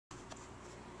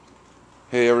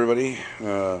Hey everybody,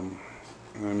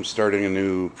 I'm starting a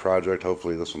new project.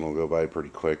 Hopefully this one will go by pretty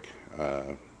quick.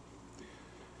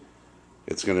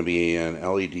 It's going to be an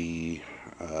LED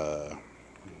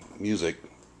music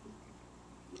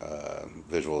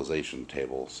visualization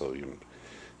table. So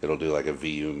it'll do like a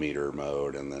VU meter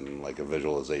mode and then like a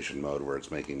visualization mode where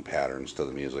it's making patterns to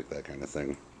the music, that kind of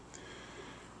thing.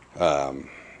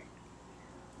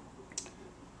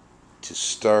 To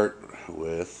start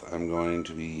with, I'm going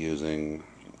to be using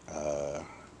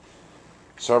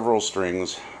several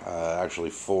strings, actually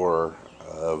four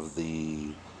of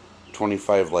the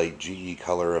 25 light GE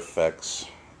Color Effects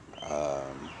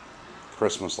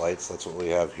Christmas lights. That's what we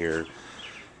have here,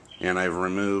 and I've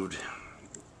removed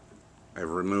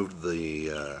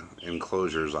the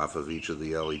enclosures off of each of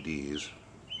the LEDs.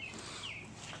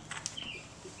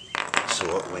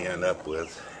 So what we end up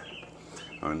with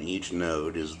on each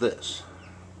node is this,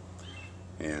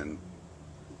 and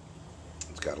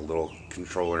it's got a little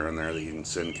controller in there that you can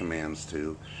send commands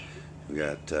to. We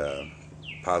got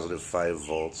positive 5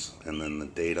 volts, and then the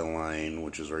data line,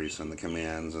 which is where you send the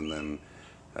commands, and then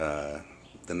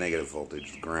the negative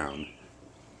voltage, ground.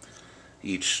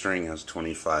 Each string has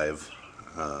 25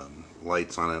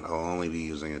 lights on it. I'll only be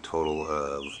using a total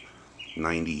of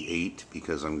 98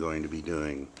 because I'm going to be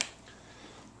doing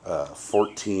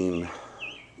 14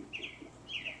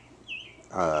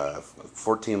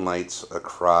 lights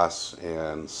across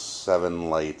and 7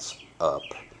 lights up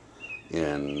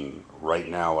in, right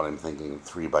now, what I'm thinking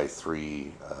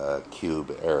 3x3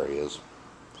 cube areas.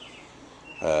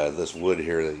 This wood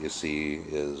here that you see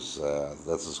is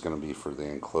this is going to be for the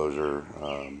enclosure.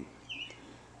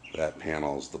 That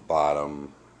panel's the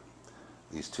bottom.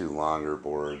 These two longer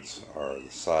boards are the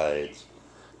sides,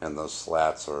 and those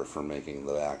slats are for making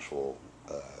the actual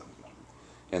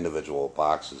individual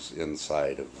boxes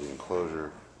inside of the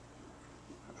enclosure.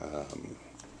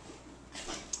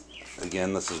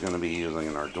 Again, this is going to be using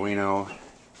an Arduino,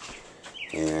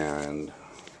 and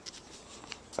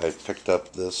I've picked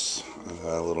up this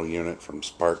little unit from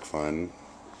SparkFun.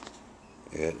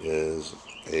 It is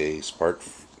a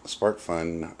SparkFun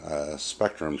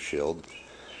Spectrum Shield.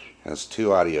 It has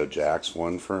 2 audio jacks,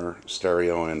 one for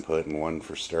stereo input and one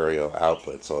for stereo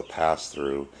output, so a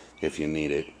pass-through if you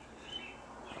need it.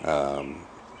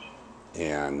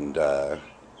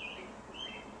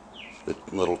 The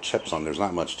little chips on, there's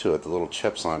not much to it, the little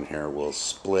chips on here will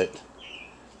split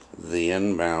the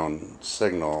inbound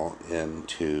signal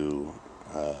into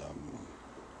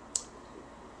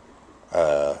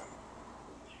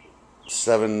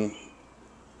seven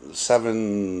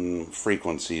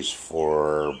frequencies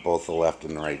for both the left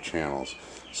and the right channels.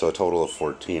 So a total of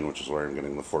 14, which is where I'm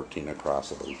getting the 14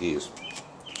 across LEDs.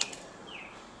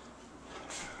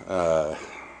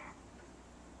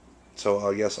 So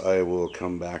I guess I will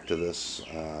come back to this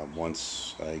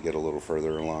once I get a little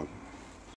further along.